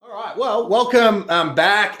Right, well, welcome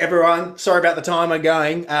back, everyone. Sorry about the time I'm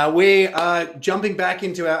going. We are jumping back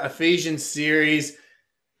into our Ephesians series.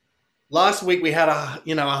 Last week we had a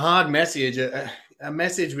hard message, a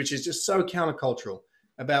message which is just so countercultural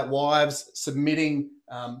about wives submitting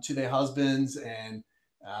to their husbands, and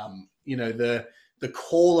the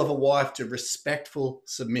call of a wife to respectful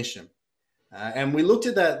submission. And we looked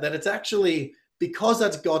at that it's actually, because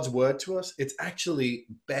that's God's word to us, it's actually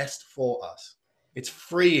best for us. It's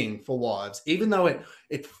freeing for wives, even though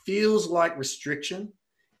it feels like restriction.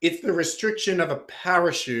 It's the restriction of a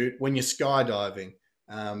parachute when you're skydiving.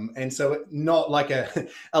 And so not like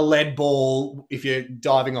a lead ball if you're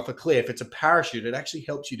diving off a cliff. It's a parachute. It actually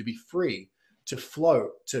helps you to be free, to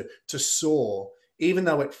float, to soar, even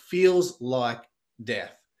though it feels like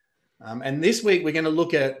death. And this week we're going to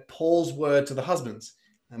look at Paul's word to the husbands,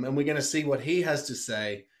 and we're going to see what he has to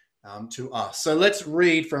say to us. So let's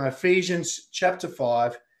read from Ephesians chapter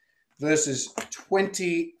 5, verses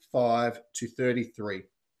 25 to 33.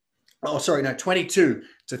 Oh, sorry, no, 22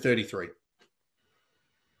 to 33.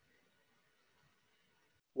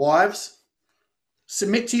 Wives,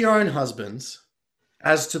 submit to your own husbands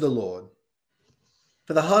as to the Lord.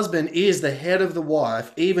 For the husband is the head of the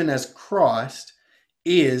wife, even as Christ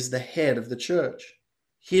is the head of the church,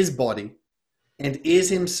 his body, and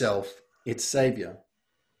is himself its Savior.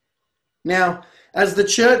 Now, as the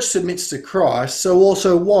church submits to Christ, so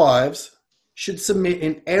also wives should submit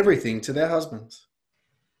in everything to their husbands.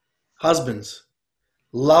 Husbands,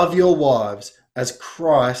 love your wives as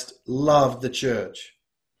Christ loved the church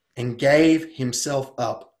and gave himself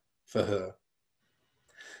up for her,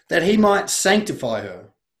 that he might sanctify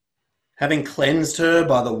her, having cleansed her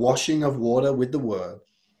by the washing of water with the word,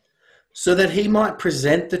 so that he might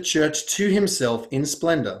present the church to himself in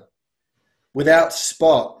splendor, without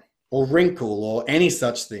spot or wrinkle or any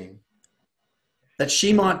such thing, that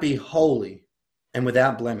she might be holy and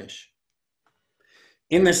without blemish.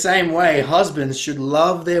 In the same way, husbands should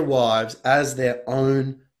love their wives as their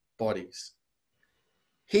own bodies.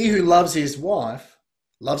 He who loves his wife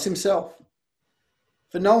loves himself.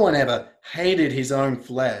 For no one ever hated his own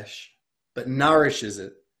flesh, but nourishes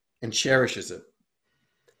it and cherishes it,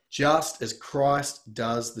 just as Christ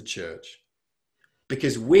does the church,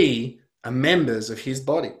 because we are members of his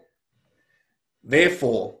body.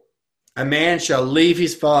 Therefore, a man shall leave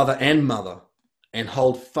his father and mother and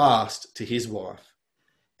hold fast to his wife,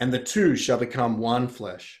 and the two shall become one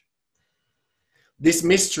flesh. This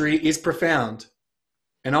mystery is profound,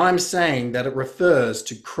 and I am saying that it refers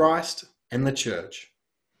to Christ and the church.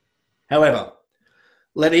 However,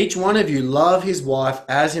 let each one of you love his wife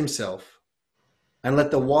as himself, and let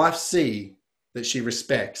the wife see that she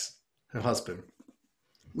respects her husband.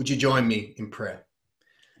 Would you join me in prayer?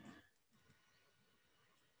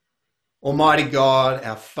 Almighty God,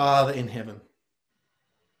 our Father in heaven,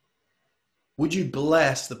 would you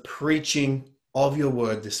bless the preaching of your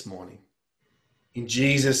word this morning? In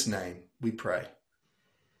Jesus' name we pray.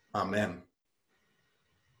 Amen.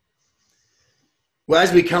 Well,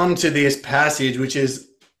 as we come to this passage, which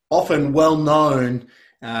is often well known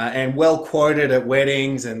and well quoted at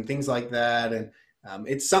weddings and things like that, and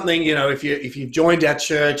it's something, if you've joined our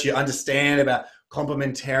church, you understand about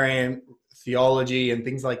complementarian theology and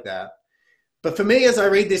things like that. But for me, as I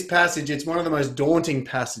read this passage, it's one of the most daunting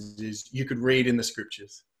passages you could read in the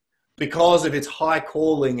scriptures because of its high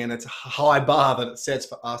calling and its high bar that it sets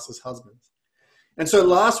for us as husbands. And so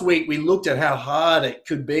last week we looked at how hard it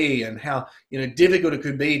could be and how difficult it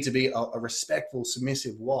could be to be a respectful,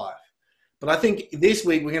 submissive wife. But I think this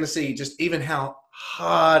week we're going to see just even how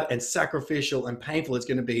hard and sacrificial and painful it's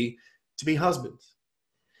going to be husbands.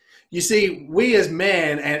 You see, we as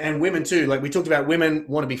men and women too, like we talked about, women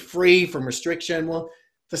want to be free from restriction. Well,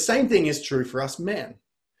 the same thing is true for us men.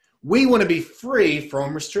 We want to be free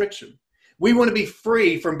from restriction. We want to be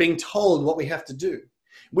free from being told what we have to do.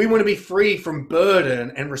 We want to be free from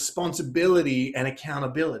burden and responsibility and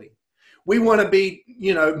accountability. We want to be,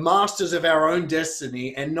 masters of our own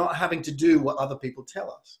destiny and not having to do what other people tell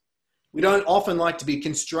us. We don't often like to be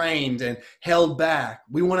constrained and held back.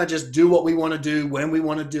 We want to just do what we want to do, when we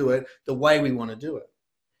want to do it, the way we want to do it.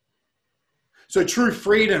 So true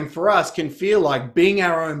freedom for us can feel like being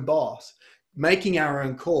our own boss, making our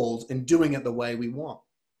own calls and doing it the way we want.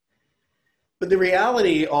 But the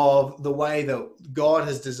reality of the way that God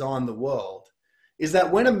has designed the world is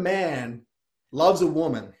that when a man loves a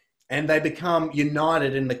woman and they become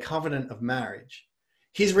united in the covenant of marriage,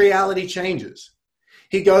 his reality changes.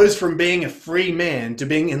 He goes from being a free man to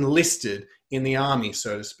being enlisted in the army,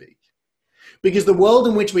 so to speak. Because the world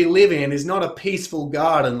in which we live in is not a peaceful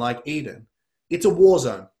garden like Eden. It's a war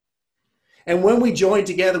zone. And when we join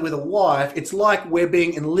together with a wife, it's like we're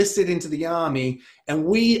being enlisted into the army, and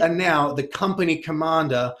we are now the company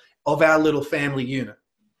commander of our little family unit.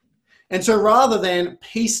 And so rather than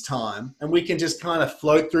peacetime, and we can just kind of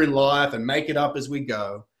float through life and make it up as we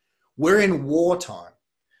go, we're in wartime.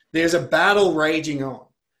 There's a battle raging on.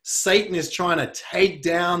 Satan is trying to take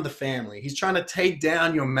down the family. He's trying to take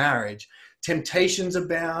down your marriage. Temptations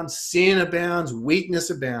abound, sin abounds, weakness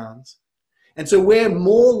abounds. And so we're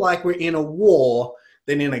more like we're in a war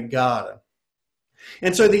than in a garden.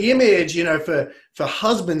 And so the image, for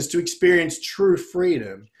husbands to experience true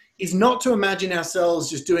freedom is not to imagine ourselves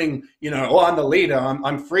just doing, I'm the leader.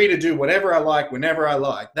 I'm free to do whatever I like, whenever I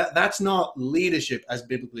like. That's not leadership as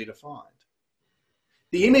biblically defined.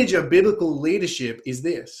 The image of biblical leadership is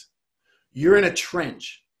this. You're in a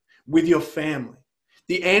trench with your family.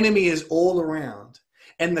 The enemy is all around,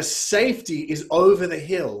 and the safety is over the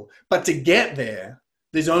hill. But to get there,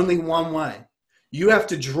 there's only one way. You have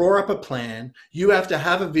to draw up a plan. You have to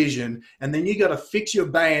have a vision, and then you got to fix your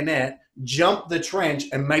bayonet, jump the trench,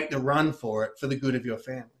 and make the run for it for the good of your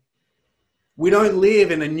family. We don't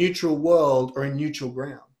live in a neutral world or a neutral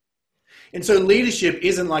ground. And so leadership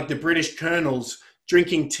isn't like the British colonels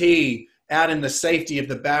drinking tea out in the safety of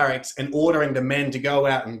the barracks and ordering the men to go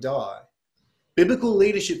out and die. Biblical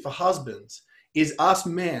leadership for husbands is us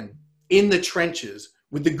men in the trenches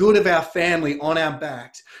with the good of our family on our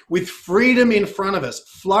backs, with freedom in front of us,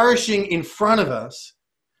 flourishing in front of us.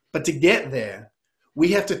 But to get there,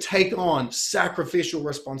 we have to take on sacrificial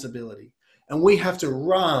responsibility. And we have to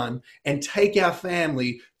run and take our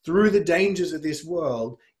family through the dangers of this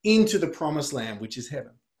world into the promised land, which is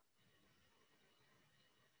heaven.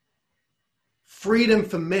 Freedom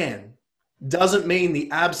for men doesn't mean the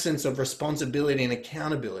absence of responsibility and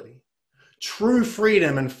accountability. True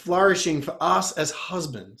freedom and flourishing for us as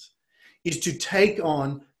husbands is to take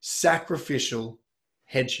on sacrificial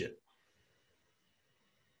headship.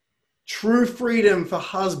 True freedom for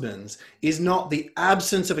husbands is not the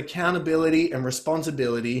absence of accountability and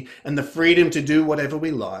responsibility and the freedom to do whatever we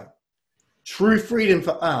like. True freedom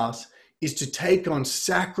for us is to take on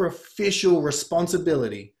sacrificial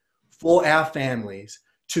responsibility for our families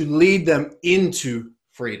to lead them into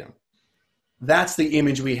freedom. That's the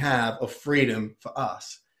image we have of freedom for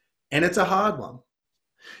us. And it's a hard one.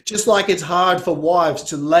 Just like it's hard for wives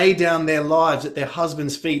to lay down their lives at their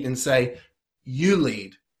husband's feet and say, you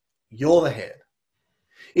lead, you're the head.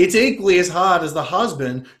 It's equally as hard as the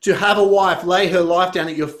husband to have a wife lay her life down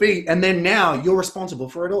at your feet, and then now you're responsible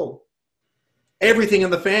for it all. Everything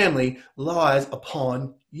in the family lies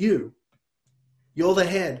upon you. You're the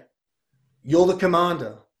head. You're the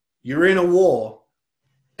commander. You're in a war.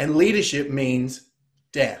 And leadership means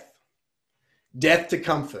death. Death to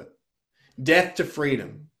comfort. Death to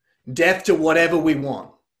freedom. Death to whatever we want.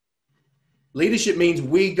 Leadership means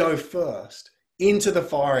we go first into the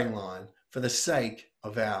firing line for the sake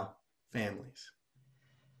of our families.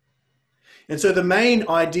 And so the main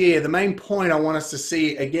idea, the main point I want us to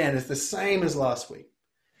see again is the same as last week.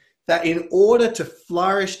 That in order to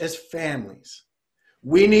flourish as families,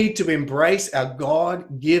 we need to embrace our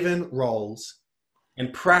God-given roles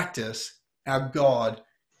and practice our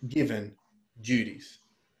God-given duties.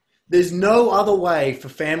 There's no other way for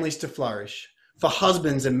families to flourish, for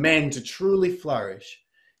husbands and men to truly flourish,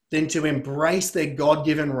 than to embrace their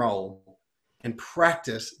God-given role and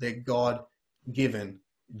practice their God-given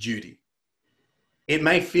duty. It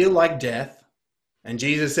may feel like death, and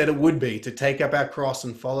Jesus said it would be to take up our cross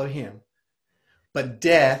and follow him, but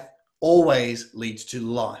death always leads to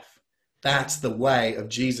life. That's the way of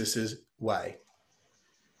Jesus's way.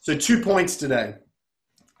 So 2 points today.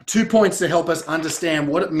 2 points to help us understand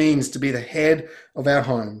what it means to be the head of our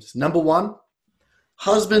homes. Number one,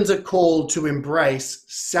 husbands are called to embrace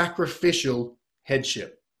sacrificial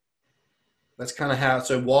headship. That's kind of how,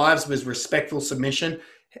 so wives with respectful submission.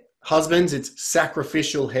 Husbands, it's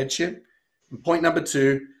sacrificial headship. And point number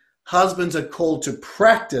two, husbands are called to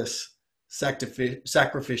practice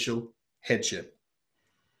sacrificial headship.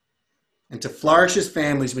 And to flourish as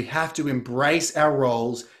families, we have to embrace our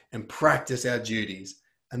roles and practice our duties.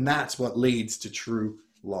 And that's what leads to true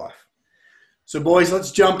life. So boys,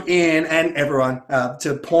 let's jump in, and everyone,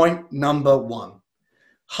 to point number one.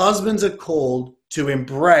 Husbands are called to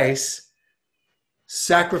embrace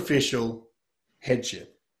sacrificial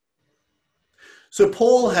headship. So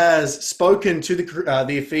Paul has spoken to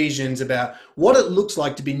the Ephesians about what it looks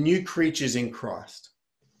like to be new creatures in Christ,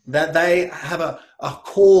 that they have a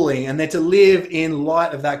calling and they're to live in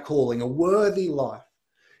light of that calling, a worthy life.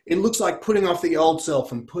 It looks like putting off the old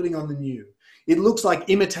self and putting on the new. It looks like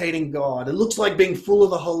imitating God. It looks like being full of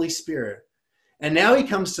the Holy Spirit. And now he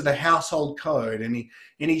comes to the household code, and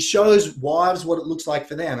he shows wives what it looks like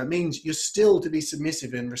for them. It means you're still to be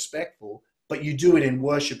submissive and respectful, but you do it in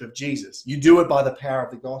worship of Jesus. You do it by the power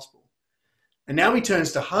of the gospel. And now he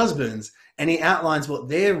turns to husbands, and he outlines what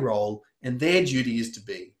their role and their duty is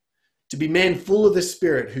to be men full of the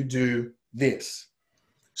Spirit who do this.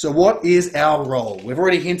 So what is our role? We've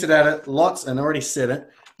already hinted at it lots and already said it,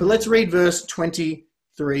 but let's read verse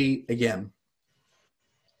 23 again.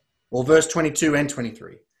 Or verse 22 and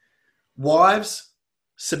 23. Wives,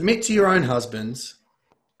 submit to your own husbands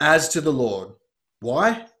as to the Lord.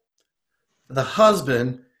 Why? The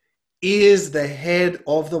husband is the head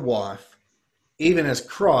of the wife, even as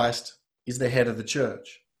Christ is the head of the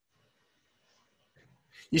church.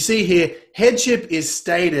 You see here, headship is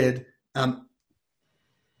stated, not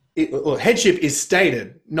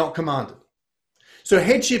commanded. So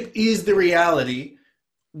headship is the reality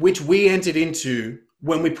which we entered into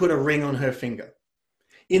when we put a ring on her finger.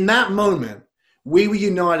 In that moment, we were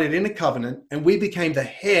united in a covenant, and we became the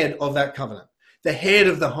head of that covenant, the head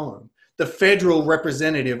of the home, the federal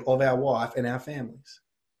representative of our wife and our families.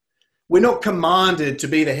 We're not commanded to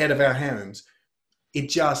be the head of our homes. It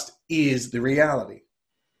just is the reality.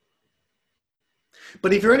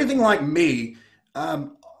 But if you're anything like me,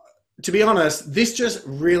 to be honest, this just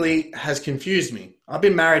really has confused me. I've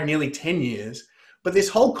been married nearly 10 years, but this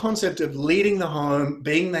whole concept of leading the home,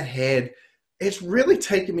 being the head, it's really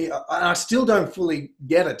taken me, I still don't fully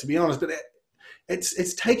get it, to be honest, but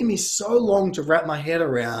it's taken me so long to wrap my head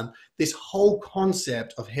around this whole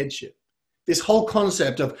concept of headship, this whole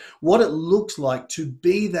concept of what it looks like to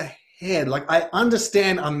be the head. Like, I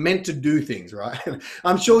understand I'm meant to do things, right?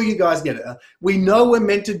 I'm sure you guys get it. We know we're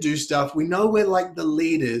meant to do stuff. We know we're like the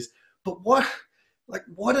leaders, but what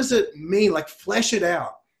does it mean? Like, flesh it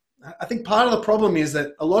out. I think part of the problem is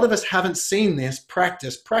that a lot of us haven't seen this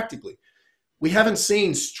practiced practically. We haven't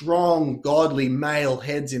seen strong, godly male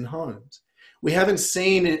heads in homes. We haven't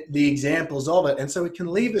seen the examples of it. And so it can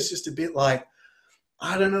leave us just a bit like,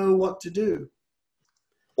 I don't know what to do.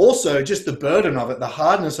 Also, just the burden of it, the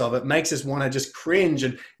hardness of it makes us want to just cringe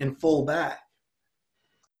and fall back.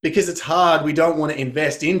 Because it's hard, we don't want to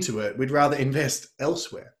invest into it. We'd rather invest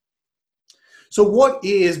elsewhere. So what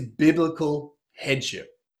is biblical headship?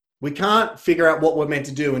 We can't figure out what we're meant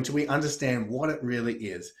to do until we understand what it really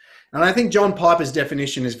is. And I think John Piper's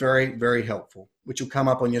definition is very, very helpful, which will come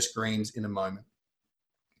up on your screens in a moment.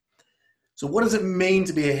 So what does it mean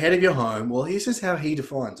to be a head of your home? Well, this is how he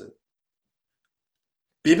defines it.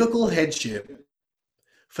 Biblical headship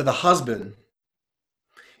for the husband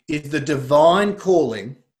is the divine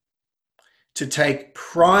calling to take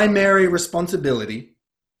primary responsibility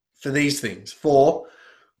for these things, for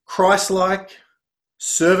Christ-like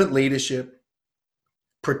servant leadership,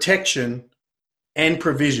 protection, and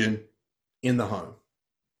provision in the home.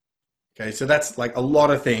 Okay, so that's like a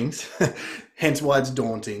lot of things, hence why it's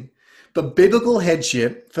daunting. But biblical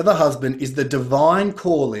headship for the husband is the divine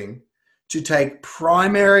calling to take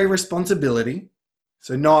primary responsibility.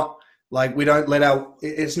 So not like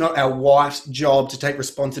it's not our wife's job to take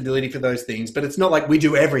responsibility for those things, but it's not like we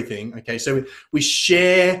do everything. Okay, so we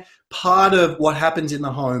share part of what happens in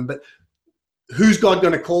the home, but who's God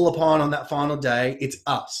going to call upon on that final day? It's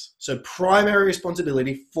us. So primary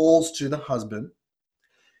responsibility falls to the husband.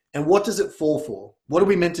 And what does it fall for? What are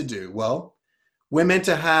we meant to do? Well, we're meant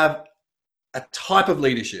to have a type of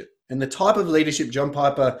leadership. And the type of leadership, John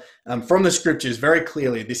Piper, from the scriptures, very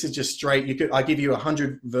clearly, this is just straight. I give you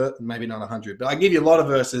 100, maybe not 100, but I give you a lot of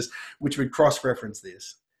verses which would cross-reference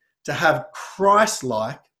this. To have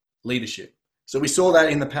Christ-like leadership. So we saw that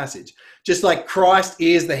in the passage. Just like Christ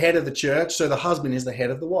is the head of the church, so the husband is the head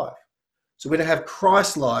of the wife. So we're to have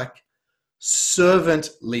Christ-like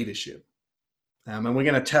servant leadership. And we're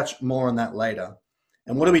going to touch more on that later.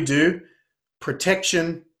 And what do?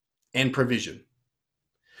 Protection and provision.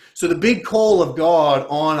 So the big call of God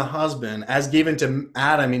on a husband, as given to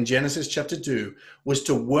Adam in Genesis chapter 2, was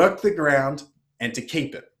to work the ground and to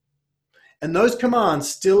keep it. And those commands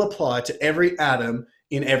still apply to every Adam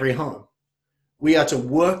in every home. We are to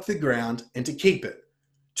work the ground and to keep it,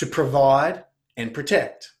 to provide and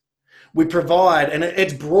protect. We provide, and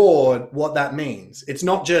it's broad what that means. It's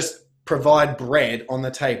not just provide bread on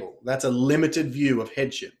the table. That's a limited view of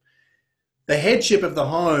headship. The headship of the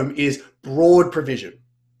home is broad provision,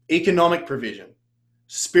 economic provision,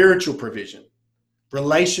 spiritual provision,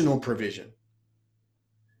 relational provision.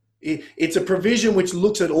 It's a provision which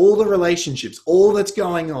looks at all the relationships, all that's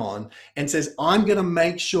going on, and says, I'm going to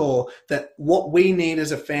make sure that what we need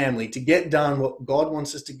as a family to get done, what God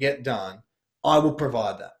wants us to get done, I will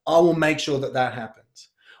provide that. I will make sure that that happens.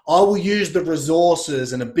 I will use the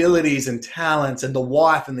resources and abilities and talents and the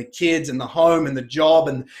wife and the kids and the home and the job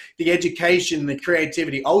and the education and the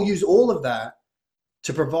creativity. I'll use all of that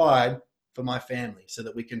to provide for my family so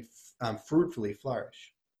that we can fruitfully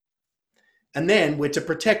flourish. And then we're to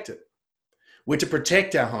protect it. We're to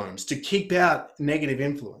protect our homes, to keep out negative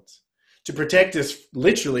influence, to protect us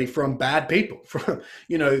literally from bad people.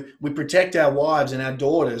 We protect our wives and our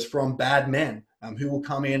daughters from bad men who will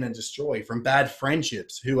come in and destroy, from bad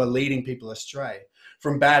friendships who are leading people astray,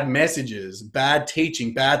 from bad messages, bad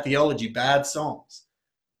teaching, bad theology, bad songs.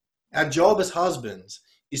 Our job as husbands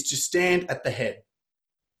is to stand at the head,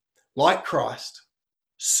 like Christ,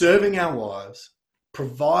 serving our wives,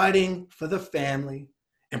 providing for the family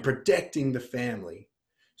and protecting the family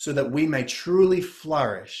so that we may truly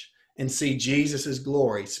flourish and see Jesus'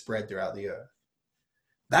 glory spread throughout the earth.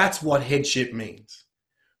 That's what headship means.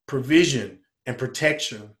 Provision and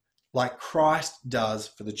protection like Christ does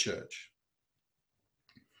for the church.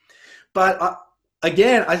 But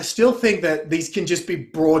again, I still think that these can just be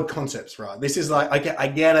broad concepts, right? This is like, I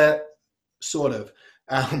get it, sort of.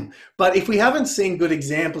 But if we haven't seen good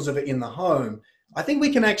examples of it in the home, I think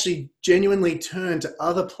we can actually genuinely turn to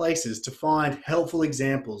other places to find helpful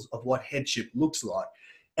examples of what headship looks like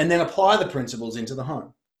and then apply the principles into the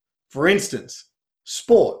home. For instance,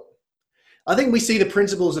 sport. I think we see the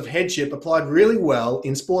principles of headship applied really well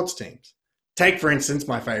in sports teams. Take, for instance,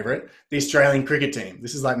 my favorite, the Australian cricket team.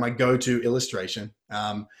 This is like my go-to illustration.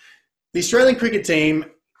 The Australian cricket team,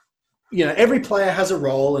 every player has a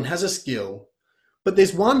role and has a skill, but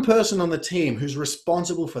there's one person on the team who's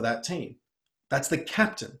responsible for that team. That's the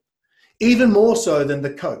captain, even more so than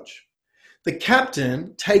the coach. The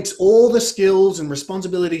captain takes all the skills and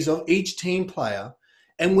responsibilities of each team player,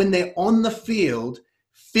 and when they're on the field,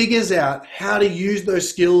 figures out how to use those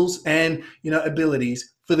skills and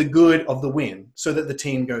abilities for the good of the win so that the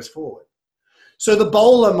team goes forward. So the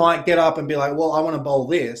bowler might get up and be like, well, I want to bowl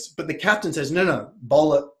this, but the captain says, no,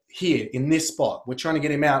 bowl it here in this spot. We're trying to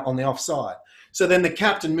get him out on the offside. So then the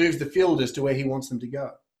captain moves the fielders to where he wants them to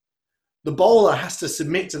go. The bowler has to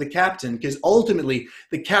submit to the captain because ultimately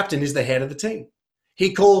the captain is the head of the team.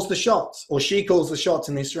 He calls the shots, or she calls the shots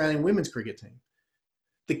in the Australian women's cricket team.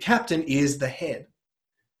 The captain is the head.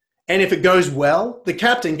 And if it goes well, the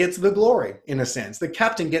captain gets the glory, in a sense. The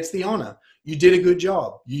captain gets the honor. You did a good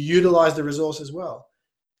job. You utilized the resources well.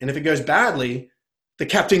 And if it goes badly, the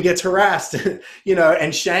captain gets harassed,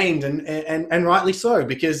 and shamed, and rightly so,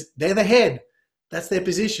 because they're the head. That's their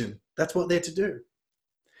position. That's what they're to do.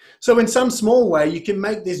 So in some small way, you can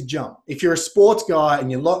make this jump. If you're a sports guy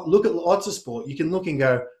and you look at lots of sport, you can look and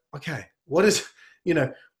go, okay, what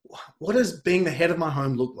does being the head of my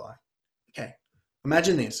home look like? Okay,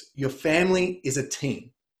 imagine this. Your family is a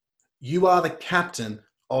team. You are the captain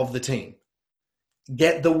of the team.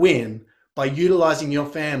 Get the win by utilizing your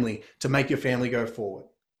family to make your family go forward.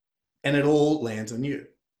 And it all lands on you.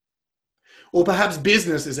 Or perhaps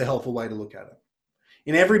business is a helpful way to look at it.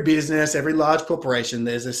 In every business, every large corporation,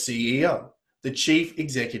 there's a CEO, the Chief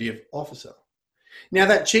Executive Officer. Now,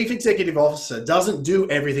 that Chief Executive Officer doesn't do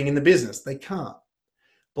everything in the business. They can't.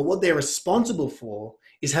 But what they're responsible for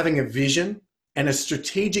is having a vision and a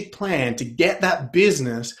strategic plan to get that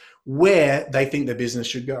business where they think the business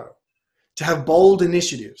should go, to have bold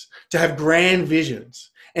initiatives, to have grand visions,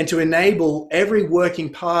 and to enable every working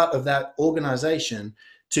part of that organization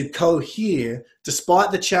to cohere despite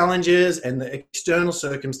the challenges and the external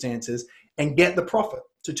circumstances and get the profit,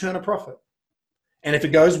 to turn a profit. And if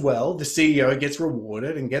it goes well, the CEO gets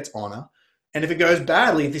rewarded and gets honor. And if it goes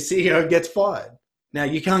badly, the CEO gets fired. Now,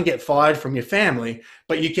 you can't get fired from your family,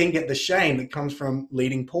 but you can get the shame that comes from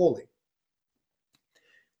leading poorly.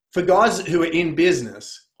 For guys who are in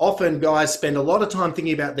business, often guys spend a lot of time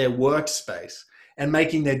thinking about their workspace and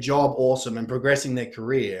making their job awesome and progressing their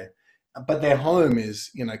career. But their home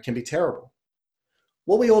can be terrible.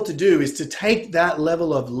 What we ought to do is to take that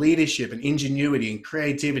level of leadership and ingenuity and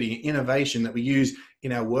creativity and innovation that we use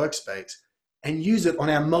in our workspace and use it on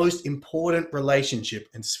our most important relationship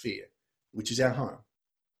and sphere, which is our home.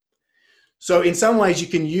 So in some ways, you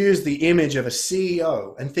can use the image of a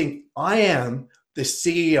CEO and think, I am the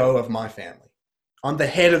CEO of my family. I'm the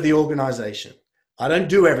head of the organization. I don't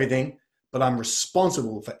do everything, but I'm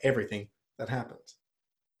responsible for everything that happens.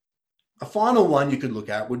 A final one you could look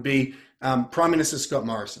at would be Prime Minister Scott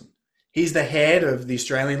Morrison. He's the head of the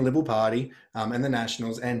Australian Liberal Party and the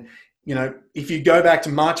Nationals. And, if you go back to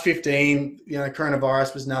March 15,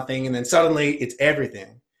 coronavirus was nothing. And then suddenly it's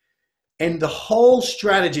everything. And the whole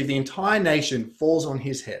strategy of the entire nation falls on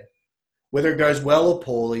his head. Whether it goes well or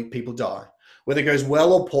poorly, people die. Whether it goes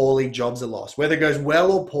well or poorly, jobs are lost. Whether it goes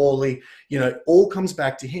well or poorly, all comes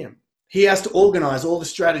back to him. He has to organize all the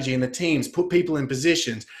strategy and the teams, put people in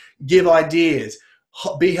positions, give ideas,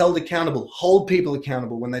 be held accountable, hold people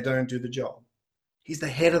accountable when they don't do the job. He's the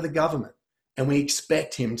head of the government, and we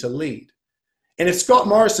expect him to lead. And if Scott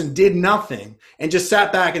Morrison did nothing and just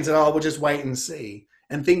sat back and said, oh, we'll just wait and see,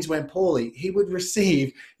 and things went poorly, he would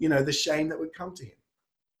receive, the shame that would come to him.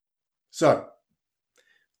 So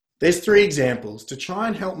there's 3 examples to try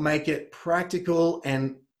and help make it practical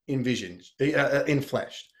and envisioned,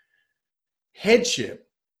 infleshed. Headship,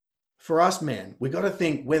 for us men, we got to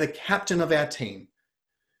think we're the captain of our team.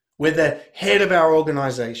 We're the head of our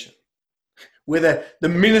organization. We're the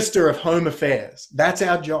minister of home affairs. That's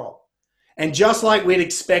our job. And just like we'd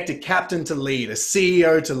expect a captain to lead, a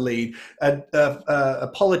CEO to lead, a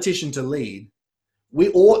politician to lead, we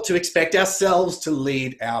ought to expect ourselves to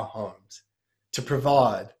lead our homes, to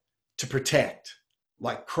provide, to protect,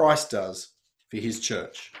 like Christ does for his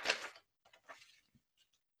church.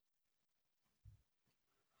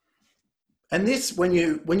 And this, when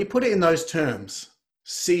you put it in those terms,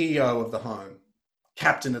 CEO of the home,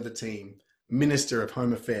 captain of the team, minister of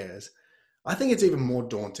home affairs, I think it's even more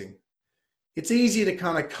daunting. It's easy to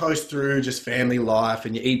kind of coast through just family life,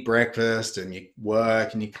 and you eat breakfast and you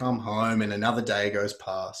work and you come home and another day goes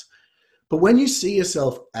past. But when you see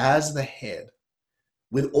yourself as the head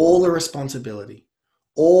with all the responsibility,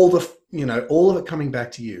 all of it coming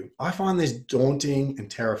back to you, I find this daunting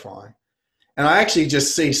and terrifying. And I actually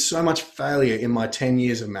just see so much failure in my 10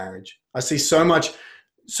 years of marriage. I see so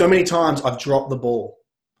many times I've dropped the ball.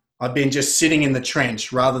 I've been just sitting in the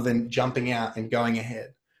trench rather than jumping out and going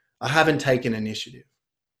ahead. I haven't taken initiative.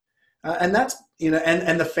 And that's,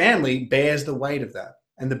 and the family bears the weight of that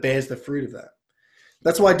and bears the fruit of that.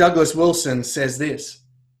 That's why Douglas Wilson says this.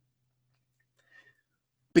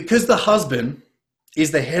 Because the husband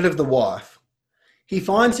is the head of the wife, he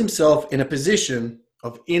finds himself in a position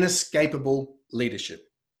of inescapable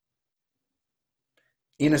leadership.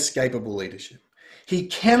 Inescapable leadership. He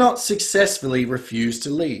cannot successfully refuse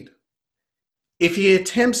to lead. If he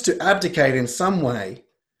attempts to abdicate in some way,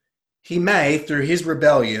 he may, through his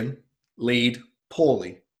rebellion, lead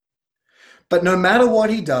poorly. But no matter what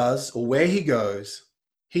he does or where he goes,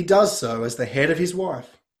 he does so as the head of his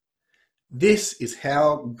wife. This is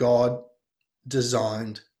how God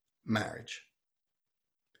designed marriage.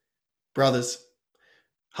 Brothers,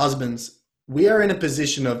 husbands, we are in a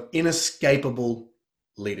position of inescapable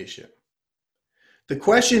leadership. The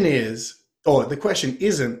question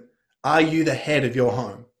isn't, are you the head of your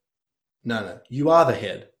home? No, you are the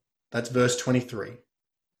head. That's verse 23.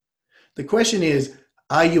 The question is,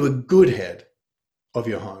 are you a good head of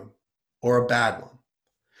your home or a bad one?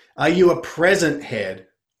 Are you a present head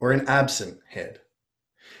or an absent head?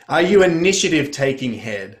 Are you an initiative-taking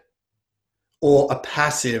head or a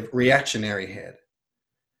passive reactionary head?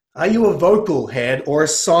 Are you a vocal head or a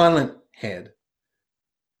silent head?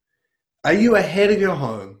 Are you a head of your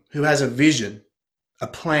home who has a vision, a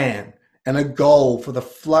plan, and a goal for the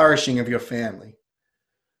flourishing of your family?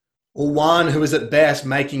 Or one who is at best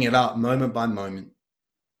making it up moment by moment?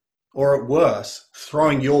 Or at worst,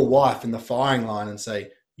 throwing your wife in the firing line and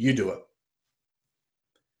say, you do it.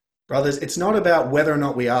 Brothers, it's not about whether or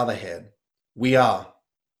not we are the head. We are.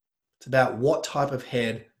 It's about what type of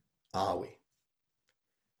head are we?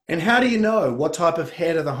 And how do you know what type of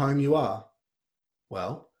head of the home you are?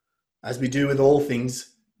 Well, as we do with all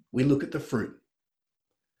things, we look at the fruit.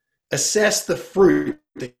 Assess the fruit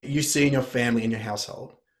that you see in your family and your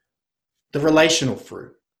household. The relational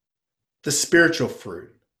fruit, the spiritual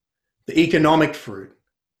fruit, the economic fruit,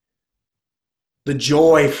 the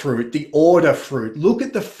joy fruit, the order fruit. Look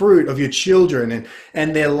at the fruit of your children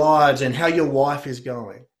and their lives and how your wife is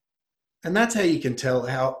going. And that's how you can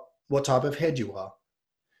tell what type of head you are.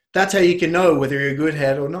 That's how you can know whether you're a good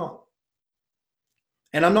head or not.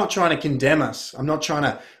 And I'm not trying to condemn us. I'm not trying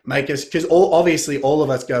to make us, because obviously all of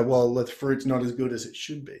us go, well, the fruit's not as good as it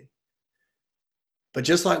should be. But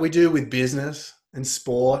just like we do with business and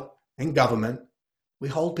sport and government, we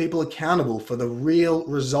hold people accountable for the real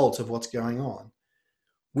results of what's going on.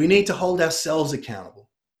 We need to hold ourselves accountable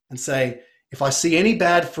and say, if I see any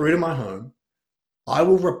bad fruit in my home, I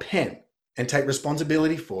will repent and take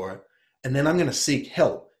responsibility for it. And then I'm going to seek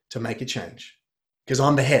help to make a change because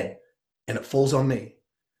I'm the head and it falls on me.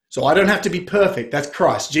 So I don't have to be perfect. That's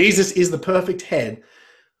Christ. Jesus is the perfect head,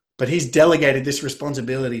 but he's delegated this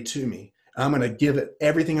responsibility to me. I'm going to give it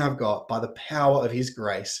everything I've got by the power of his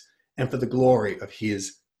grace and for the glory of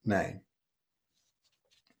his name.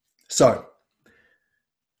 So,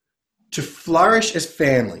 to flourish as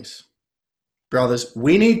families, brothers,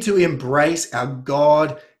 we need to embrace our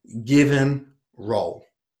God-given role.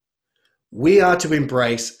 We are to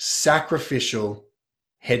embrace sacrificial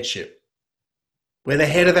headship. We're the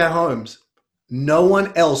head of our homes. No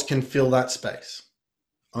one else can fill that space.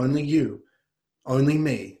 Only you, only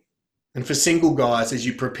me. And for single guys, as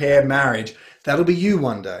you prepare marriage, that'll be you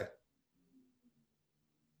one day.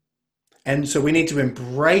 And so we need to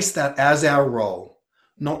embrace that as our role,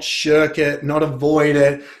 not shirk it, not avoid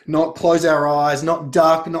it, not close our eyes, not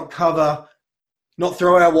duck, not cover, not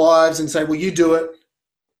throw our wives and say, well, you do it.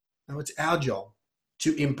 No, it's our job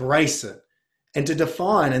to embrace it and to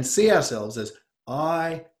define and see ourselves as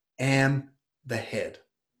I am the head.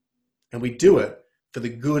 And we do it for the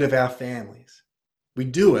good of our families. We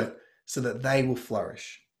do it so that they will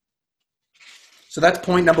flourish. So that's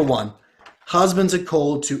point number one. Husbands are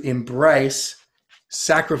called to embrace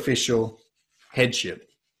sacrificial headship.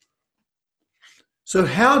 So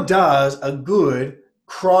how does a good,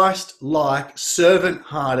 Christ-like,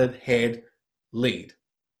 servant-hearted head lead?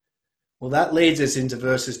 Well, that leads us into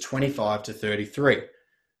verses 25 to 33.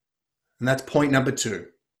 And that's point number two.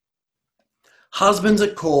 Husbands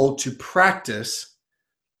are called to practice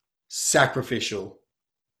sacrificial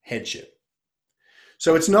headship.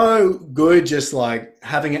 So it's no good just like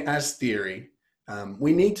having it as theory.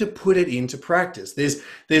 We need to put it into practice.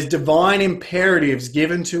 There's divine imperatives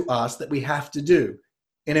given to us that we have to do.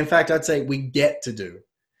 And in fact, I'd say we get to do.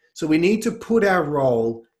 So we need to put our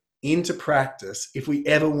role into practice if we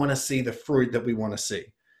ever want to see the fruit that we want to see.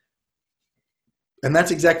 And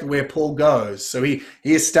that's exactly where Paul goes. So he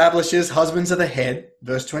establishes husbands are the head,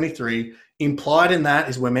 verse 23. Implied in that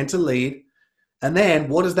is we're meant to lead. And then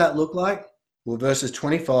what does that look like? Well, verses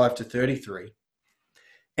 25 to 33.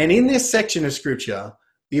 And in this section of scripture,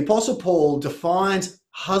 the Apostle Paul defines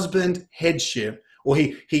husband headship, or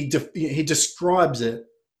he describes it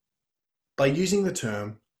by using the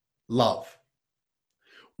term love.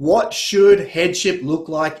 What should headship look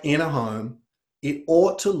like in a home? It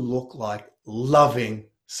ought to look like loving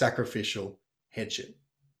sacrificial headship.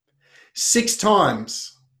 6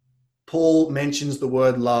 times Paul mentions the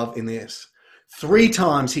word love in this. 3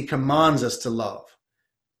 times he commands us to love.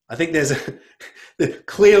 I think there's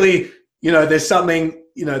clearly, there's something,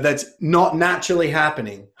 that's not naturally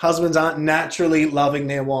happening. Husbands aren't naturally loving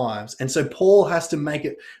their wives. And so Paul has to make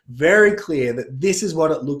it very clear that this is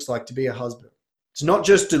what it looks like to be a husband. It's not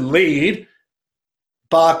just to lead,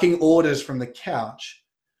 barking orders from the couch,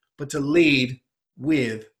 but to lead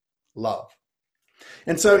with love.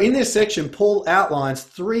 And so in this section, Paul outlines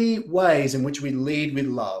 3 ways in which we lead with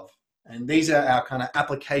love. And these are our kind of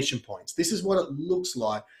application points. This is what it looks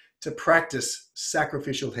like to practice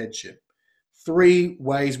sacrificial headship. 3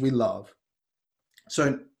 ways we love.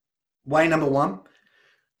 So way number 1,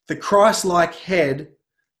 the Christ-like head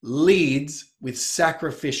leads with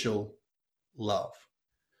sacrificial love.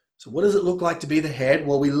 So what does it look like to be the head?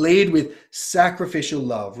 Well, we lead with sacrificial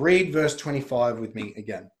love. Read verse 25 with me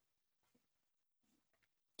again.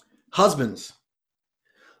 Husbands,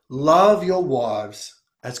 love your wives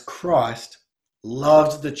as Christ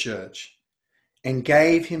loved the church and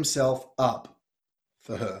gave himself up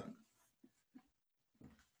for her.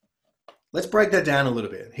 Let's break that down a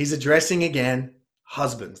little bit. He's addressing again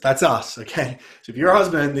husbands. That's us, okay? So if you're a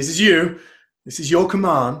husband, this is you. This is your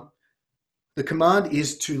command. The command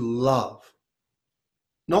is to love.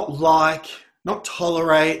 Not like, not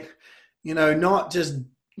tolerate, not just,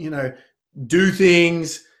 do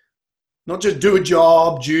things, not just do a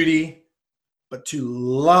job, duty, but to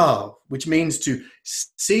love, which means to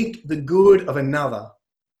seek the good of another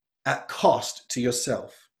at cost to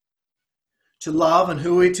yourself. To love, and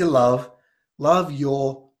who are we to love? Love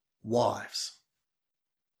your wives.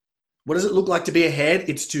 What does it look like to be a head?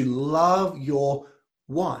 It's to love your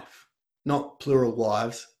wife. Not plural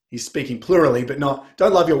wives. He's speaking plurally, but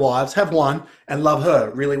don't love your wives. Have one and love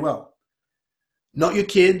her really well. Not your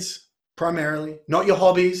kids, primarily. Not your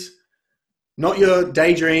hobbies. Not your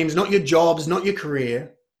daydreams. Not your jobs. Not your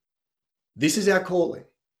career. This is our calling.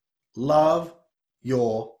 Love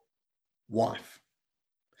your wife.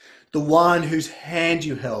 The one whose hand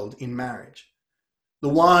you held in marriage. The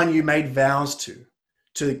one you made vows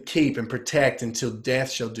to keep and protect until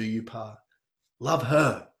death shall do you part. Love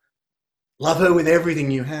her. Love her with everything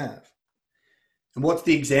you have. And what's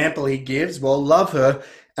the example he gives? Well, love her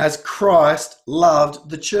as Christ loved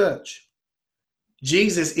the church.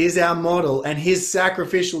 Jesus is our model, and his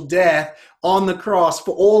sacrificial death on the cross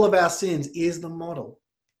for all of our sins is the model.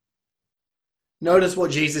 Notice what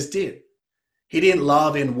Jesus did. He didn't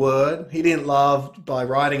love in word. He didn't love by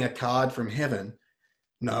writing a card from heaven.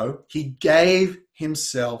 No, he gave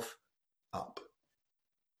himself up.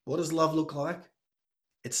 What does love look like?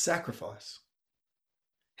 It's sacrifice.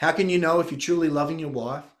 How can you know if you're truly loving your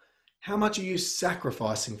wife? How much are you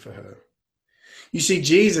sacrificing for her? You see,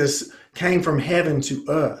 Jesus came from heaven to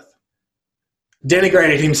earth,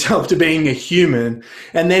 denigrated himself to being a human,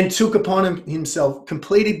 and then took upon himself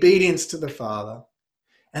complete obedience to the Father,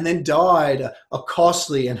 and then died a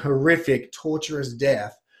costly and horrific, torturous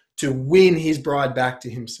death to win his bride back to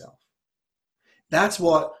himself. That's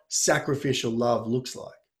what sacrificial love looks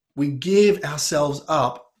like. We give ourselves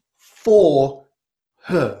up for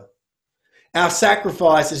her. Our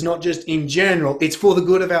sacrifice is not just in general, it's for the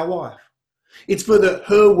good of our wife. It's for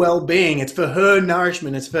her well-being. It's for her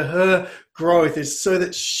nourishment. It's for her growth. It's so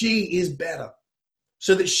that she is better,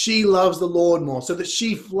 so that she loves the Lord more, so that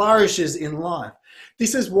she flourishes in life.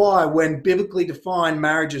 This is why when biblically defined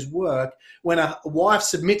marriages work, when a wife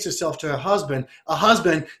submits herself to her husband, a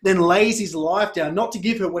husband then lays his life down, not to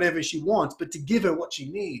give her whatever she wants, but to give her what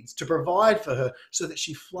she needs, to provide for her so that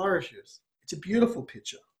she flourishes. It's a beautiful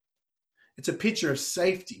picture. It's a picture of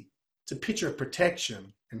safety. It's a picture of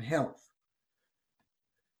protection and health.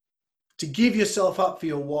 To give yourself up for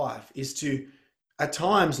your wife is to, at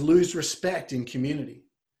times, lose respect in community,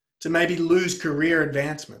 to maybe lose career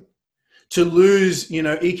advancement, to lose,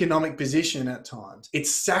 economic position at times.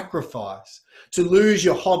 It's sacrifice. To lose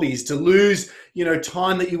your hobbies, to lose,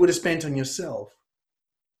 time that you would have spent on yourself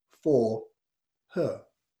for her.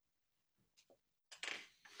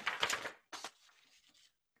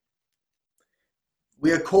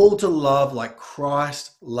 We are called to love like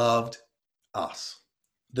Christ loved us,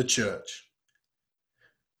 the church.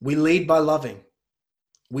 We lead by loving.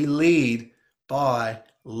 We lead by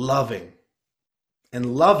loving.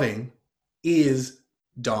 And loving is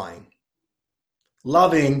dying.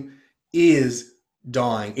 Loving is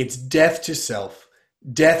dying. It's death to self,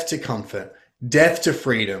 death to comfort, death to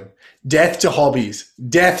freedom, death to hobbies,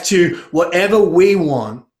 death to whatever we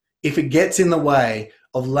want if it gets in the way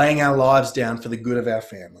of laying our lives down for the good of our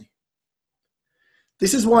family.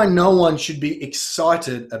 This is why no one should be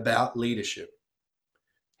excited about leadership,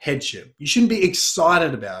 headship. You shouldn't be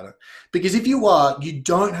excited about it, because if you are, you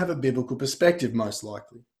don't have a biblical perspective, most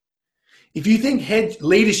likely. If you think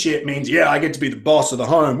leadership means, I get to be the boss of the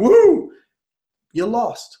home, woo, you're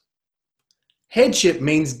lost. Headship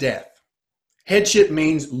means death. Headship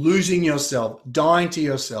means losing yourself, dying to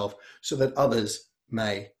yourself so that others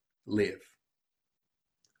may live.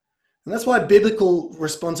 And that's why biblical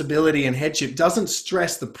responsibility and headship doesn't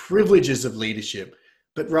stress the privileges of leadership,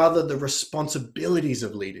 but rather the responsibilities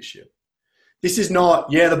of leadership. This is not,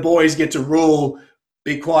 the boys get to rule,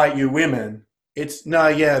 be quiet, you women. It's,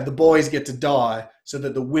 the boys get to die so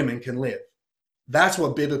that the women can live. That's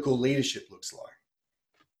what biblical leadership looks like.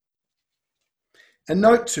 And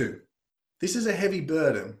note too, this is a heavy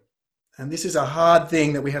burden, and this is a hard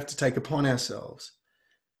thing that we have to take upon ourselves.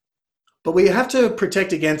 But we have to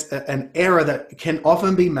protect against an error that can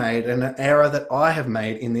often be made, and an error that I have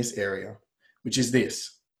made in this area, which is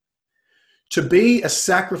this. To be a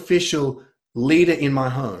sacrificial leader in my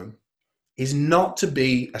home is not to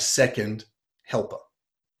be a second helper.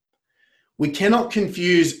 We cannot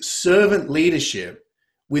confuse servant leadership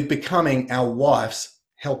with becoming our wife's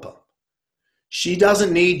helper. She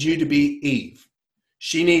doesn't need you to be Eve.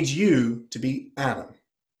 She needs you to be Adam.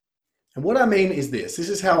 And what I mean is this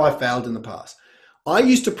is how I failed in the past. I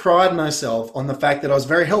used to pride myself on the fact that I was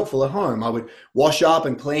very helpful at home. I would wash up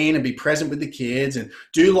and clean and be present with the kids and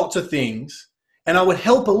do lots of things. And I would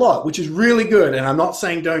help a lot, which is really good. And I'm not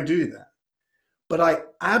saying don't do that. But I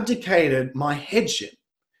abdicated my headship.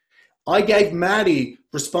 I gave Maddie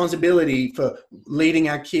responsibility for leading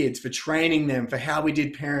our kids, for training them, for how we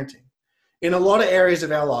did parenting. In a lot of areas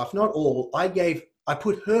of our life, not all, I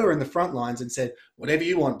put her in the front lines and said, whatever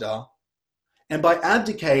you want, Da. And by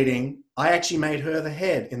abdicating, I actually made her the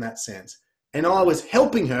head in that sense. And I was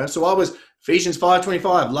helping her. So I was Ephesians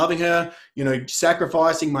 5:25, loving her,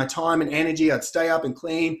 sacrificing my time and energy. I'd stay up and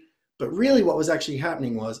clean. But really what was actually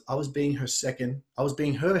happening was I was being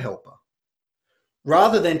her helper.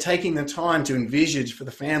 Rather than taking the time to envisage for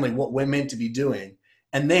the family what we're meant to be doing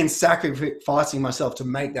and then sacrificing myself to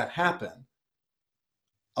make that happen,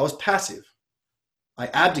 I was passive. I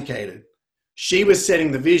abdicated. She was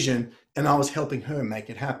setting the vision and I was helping her make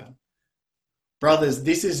it happen. Brothers,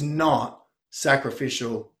 this is not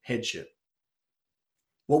sacrificial headship.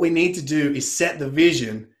 What we need to do is set the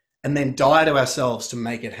vision and then die to ourselves to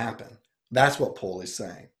make it happen. That's what Paul is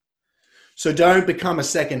saying. So don't become a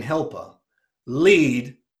second helper.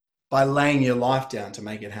 Lead by laying your life down to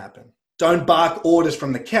make it happen. Don't bark orders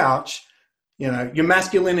from the couch. Your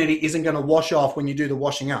masculinity isn't going to wash off when you do the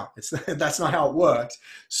washing up. That's not how it works.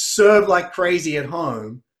 Serve like crazy at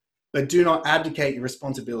home but do not abdicate your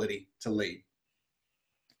responsibility to lead.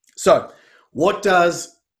 So, what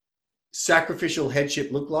does sacrificial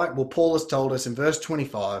headship look like? Well, Paul has told us in verse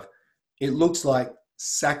 25, it looks like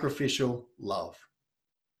sacrificial love,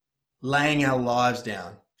 laying our lives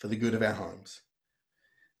down for the good of our homes.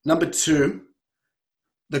 Number 2,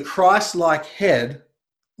 the Christ-like head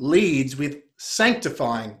leads with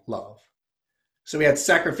sanctifying love. So we had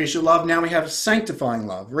sacrificial love, now we have sanctifying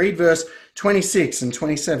love. Read verse 26 and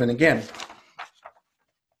 27 again.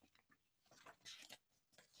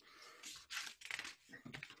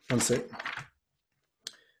 One sec.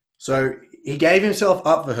 So he gave himself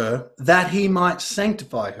up for her that he might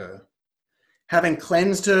sanctify her, having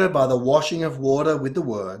cleansed her by the washing of water with the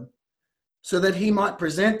word, so that he might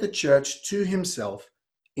present the church to himself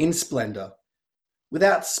in splendor,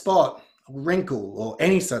 without spot, or wrinkle, or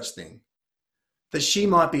any such thing, that she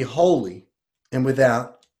might be holy and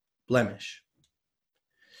without blemish.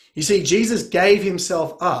 You see, Jesus gave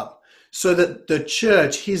himself up so that the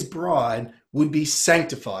church, his bride, would be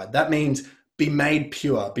sanctified. That means be made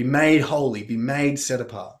pure, be made holy, be made set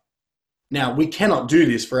apart. Now, we cannot do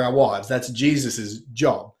this for our wives. That's Jesus's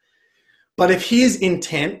job. But if his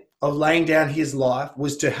intent of laying down his life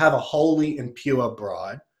was to have a holy and pure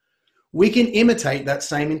bride, we can imitate that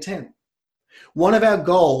same intent. One of our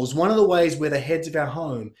goals, one of the ways we're the heads of our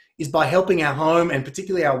home, is by helping our home and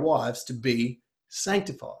particularly our wives to be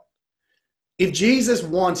sanctified. If Jesus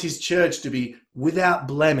wants his church to be without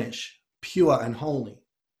blemish, pure and holy,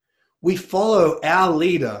 we follow our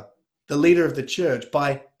leader, the leader of the church,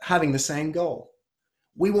 by having the same goal.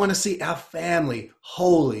 We want to see our family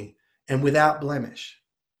holy and without blemish.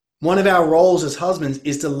 One of our roles as husbands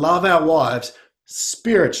is to love our wives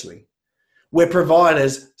spiritually. We're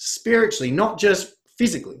providers spiritually, not just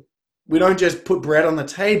physically. We don't just put bread on the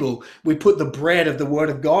table. We put the bread of the word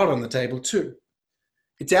of God on the table too.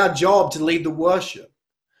 It's our job to lead the worship,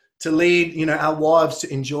 to lead, our wives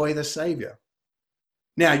to enjoy the Savior.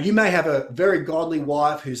 Now, you may have a very godly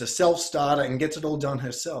wife who's a self-starter and gets it all done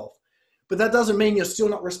herself, but that doesn't mean you're still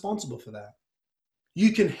not responsible for that.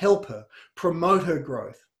 You can help her, promote her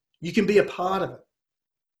growth. You can be a part of it.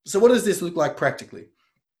 So what does this look like practically?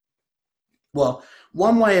 Well,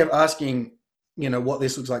 one way of asking, what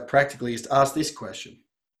this looks like practically is to ask this question.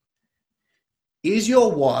 Is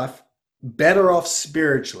your wife better off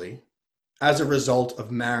spiritually as a result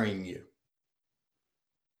of marrying you,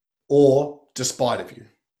 or despite of you?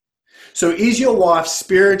 So is your wife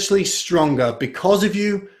spiritually stronger because of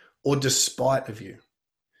you or despite of you?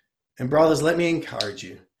 And brothers, let me encourage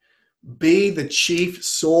you. Be the chief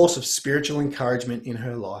source of spiritual encouragement in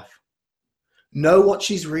her life. Know what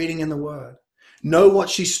she's reading in the Word. Know what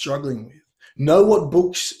she's struggling with. Know what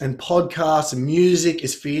books and podcasts and music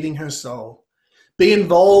is feeding her soul. Be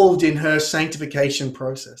involved in her sanctification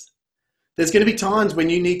process. There's going to be times when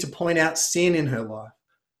you need to point out sin in her life.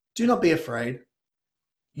 Do not be afraid.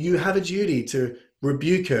 You have a duty to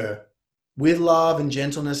rebuke her with love and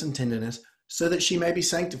gentleness and tenderness so that she may be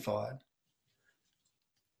sanctified.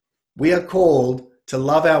 We are called to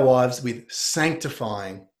love our wives with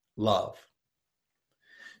sanctifying love.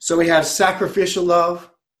 So we have sacrificial love.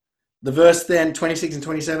 The verse then 26 and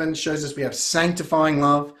 27 shows us we have sanctifying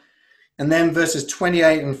love. And then verses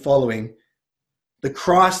 28 and following, the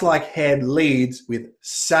Christ-like head leads with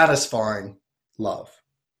satisfying love.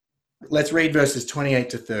 Let's read verses 28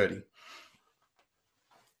 to 30.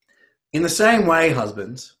 In the same way,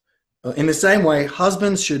 husbands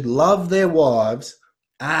should love their wives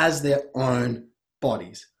as their own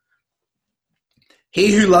bodies.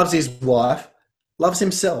 He who loves his wife loves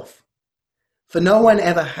himself. For no one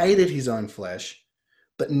ever hated his own flesh,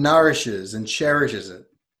 but nourishes and cherishes it,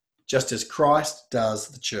 just as Christ does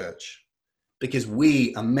the church, because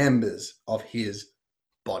we are members of his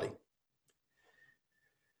body.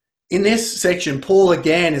 In this section, Paul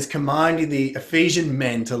again is commanding the Ephesian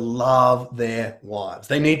men to love their wives.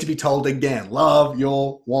 They need to be told again, love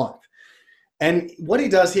your wife. And what he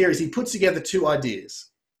does here is he puts together two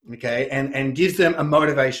ideas, okay, and gives them a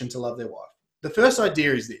motivation to love their wife. The first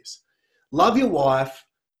idea is this: love your wife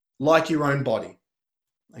like your own body,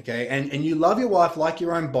 okay? And you love your wife like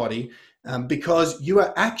your own body because you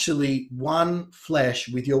are actually one flesh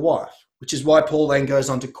with your wife, which is why Paul then goes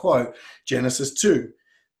on to quote Genesis 2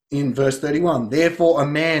 in verse 31. Therefore, a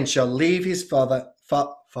man shall leave his father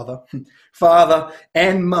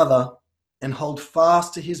and mother and hold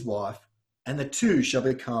fast to his wife, and the two shall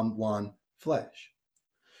become one flesh.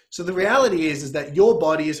 So the reality is that your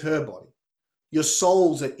body is her body. Your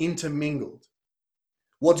souls are intermingled.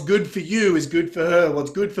 What's good for you is good for her.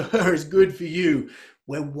 What's good for her is good for you.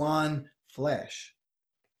 We're one flesh.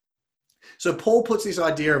 So Paul puts this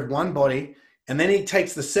idea of one body, and then he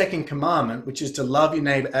takes the second commandment, which is to love your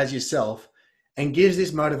neighbor as yourself, and gives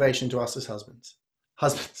this motivation to us as husbands.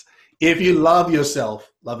 Husbands, if you love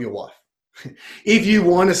yourself, love your wife. If you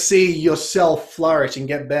want to see yourself flourish and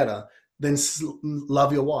get better, then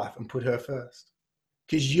love your wife and put her first.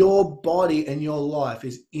 Because your body and your life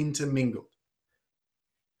is intermingled.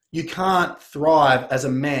 You can't thrive as a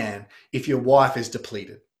man if your wife is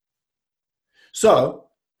depleted. So,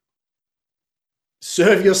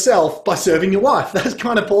 serve yourself by serving your wife. That's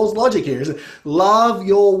kind of Paul's logic here. Is love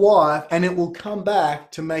your wife and it will come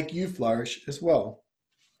back to make you flourish as well.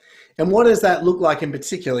 And what does that look like in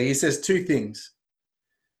particular? He says two things.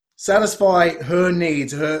 Satisfy her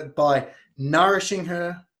needs by nourishing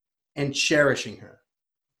her and cherishing her.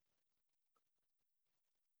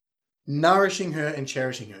 Nourishing her and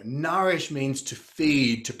cherishing her. Nourish means to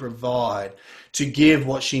feed, to provide, to give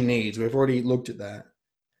what she needs. We've already looked at that.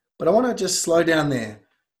 But I want to just slow down there.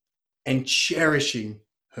 And cherishing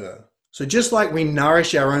her. So just like we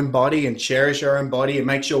nourish our own body and cherish our own body and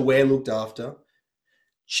make sure we're looked after,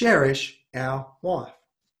 cherish our wife.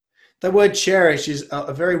 The word cherish is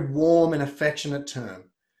a very warm and affectionate term.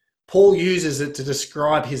 Paul uses it to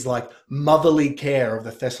describe his motherly care of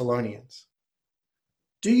the Thessalonians.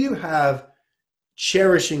 Do you have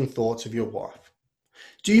cherishing thoughts of your wife?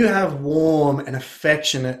 Do you have warm and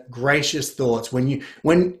affectionate, gracious thoughts when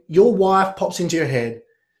your wife pops into your head?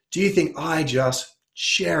 Do you think, I just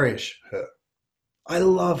cherish her? I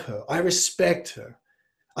love her. I respect her.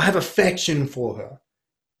 I have affection for her.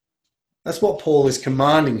 That's what Paul is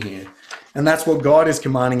commanding here. And that's what God is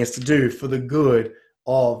commanding us to do for the good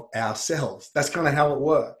of ourselves. That's kind of how it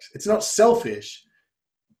works. It's not selfish.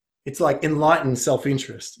 It's like enlightened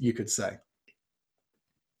self-interest, you could say.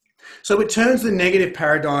 So it turns the negative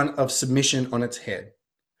paradigm of submission on its head.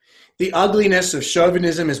 The ugliness of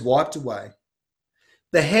chauvinism is wiped away.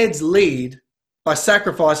 The heads lead by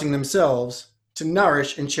sacrificing themselves to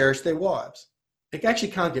nourish and cherish their wives. It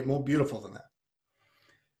actually can't get more beautiful than that.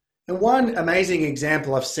 And one amazing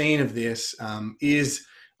example I've seen of this is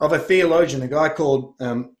of a theologian, a guy called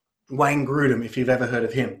Wayne Grudem, if you've ever heard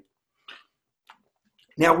of him.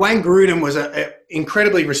 Now, Wayne Grudem was an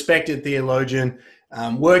incredibly respected theologian,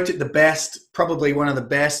 worked at the best, probably one of the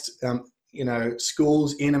best,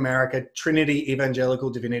 schools in America, Trinity Evangelical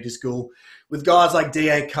Divinity School, with guys like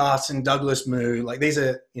D.A. Carson, Douglas Moo. These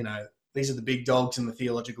are the big dogs in the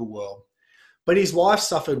theological world. But his wife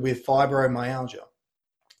suffered with fibromyalgia.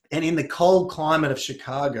 And in the cold climate of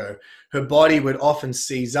Chicago, her body would often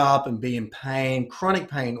seize up and be in pain, chronic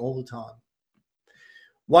pain all the time.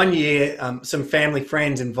 One year, some family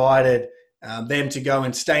friends invited them to go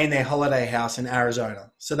and stay in their holiday house in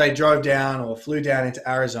Arizona. So they drove down or flew down into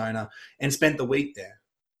Arizona and spent the week there.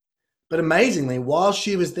 But amazingly, while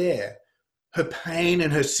she was there, her pain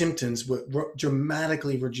and her symptoms were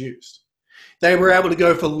dramatically reduced. They were able to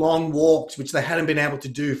go for long walks, which they hadn't been able to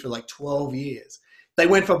do for 12 years. They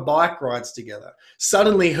went for bike rides together.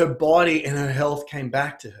 Suddenly, her body and her health came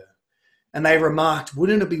back to her. And they remarked,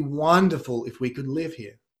 wouldn't it be wonderful if we could live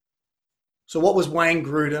here? So what was Wayne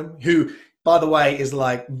Grudem, who, by the way, is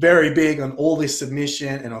very big on all this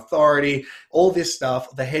submission and authority, all this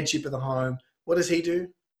stuff, the headship of the home. What does he do?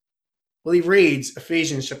 Well, he reads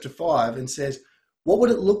Ephesians chapter 5 and says, what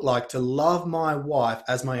would it look like to love my wife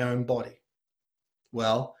as my own body?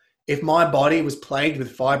 Well, if my body was plagued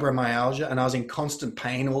with fibromyalgia and I was in constant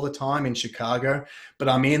pain all the time in Chicago, but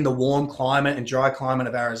I'm in the warm climate and dry climate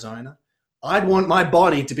of Arizona, I'd want my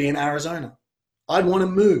body to be in Arizona. I'd want to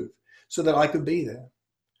move so that I could be there.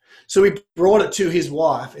 So he brought it to his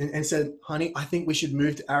wife and said, honey, I think we should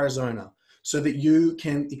move to Arizona so that you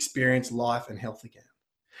can experience life and health again.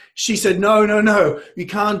 She said, no, you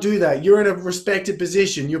can't do that. You're in a respected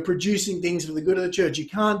position. You're producing things for the good of the church. You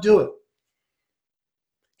can't do it.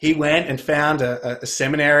 He went and found a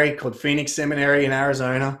seminary called Phoenix Seminary in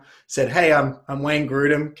Arizona, said, hey, I'm Wayne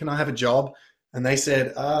Grudem. Can I have a job? And they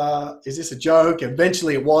said, is this a joke?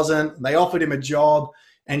 Eventually it wasn't. They offered him a job,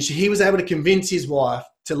 and he was able to convince his wife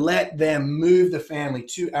to let them move the family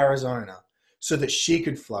to Arizona so that she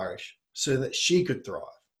could flourish, so that she could thrive.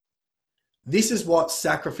 This is what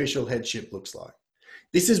sacrificial headship looks like.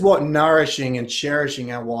 This is what nourishing and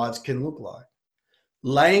cherishing our wives can look like.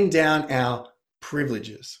 Laying down our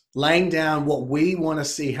privileges, laying down what we want to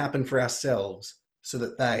see happen for ourselves so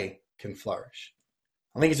that they can flourish.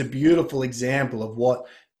 I think it's a beautiful example of what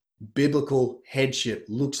biblical headship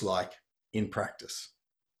looks like in practice.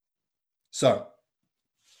 So,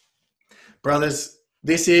 brothers,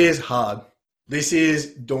 this is hard. This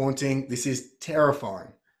is daunting. This is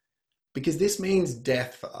terrifying because this means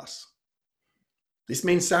death for us. This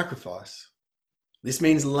means sacrifice. This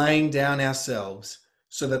means laying down ourselves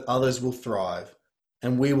so that others will thrive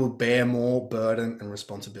and we will bear more burden and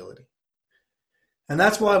responsibility. And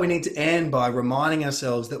that's why we need to end by reminding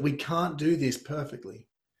ourselves that we can't do this perfectly,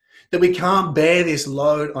 that we can't bear this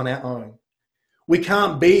load on our own. We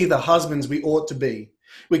can't be the husbands we ought to be.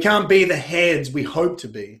 We can't be the heads we hope to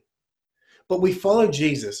be. But we follow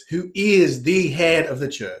Jesus, who is the head of the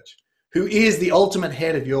church, who is the ultimate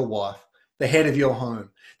head of your wife, the head of your home,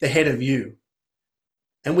 the head of you.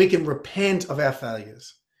 And we can repent of our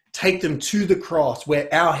failures, take them to the cross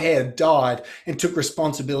where our head died and took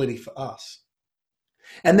responsibility for us.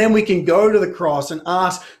 And then we can go to the cross and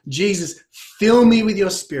ask Jesus, fill me with your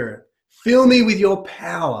spirit, fill me with your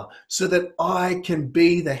power so that I can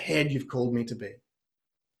be the head you've called me to be.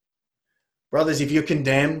 Brothers, if you're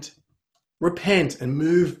condemned, repent and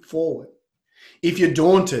move forward. If you're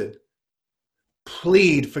daunted,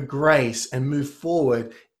 plead for grace and move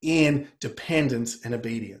forward in dependence and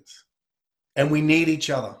obedience. And we need each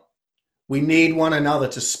other. We need one another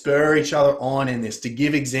to spur each other on in this, to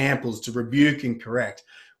give examples, to rebuke and correct.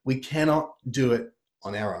 We cannot do it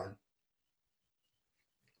on our own.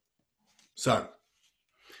 So,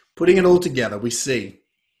 putting it all together, we see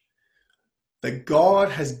that God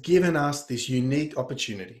has given us this unique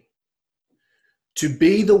opportunity to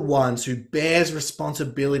be the ones who bears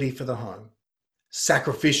responsibility for the home,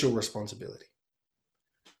 sacrificial responsibility.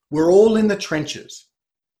 We're all in the trenches.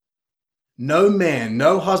 No man,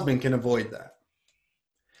 no husband can avoid that.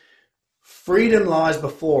 Freedom lies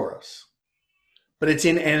before us, but it's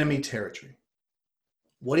in enemy territory.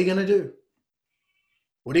 What are you going to do?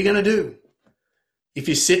 What are you going to do? If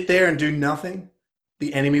you sit there and do nothing,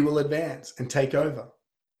 the enemy will advance and take over.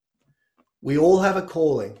 We all have a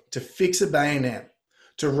calling to fix a bayonet,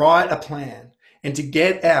 to write a plan, and to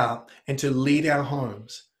get out and to lead our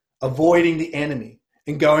homes, avoiding the enemy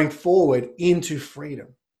and going forward into freedom.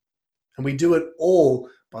 And we do it all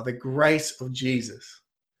by the grace of Jesus,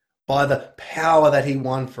 by the power that he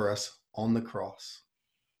won for us on the cross.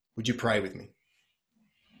 Would you pray with me?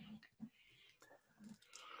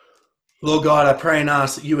 Lord God, I pray and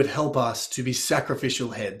ask that you would help us to be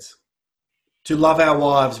sacrificial heads, to love our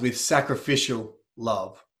wives with sacrificial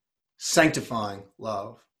love, sanctifying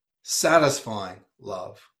love, satisfying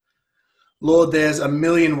love. Lord, there's a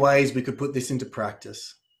million ways we could put this into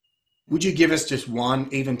practice. Would you give us just one,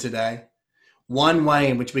 even today? One way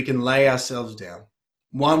in which we can lay ourselves down.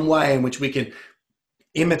 One way in which we can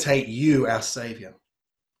imitate you, our Savior.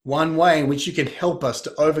 One way in which you can help us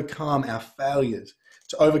to overcome our failures,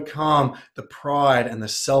 to overcome the pride and the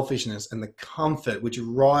selfishness and the comfort which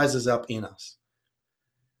rises up in us.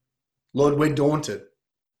 Lord, we're daunted.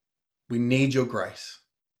 We need your grace.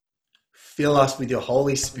 Fill us with your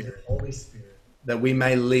Holy Spirit, that we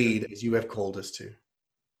may lead as you have called us to.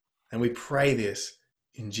 And we pray this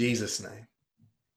in Jesus' name.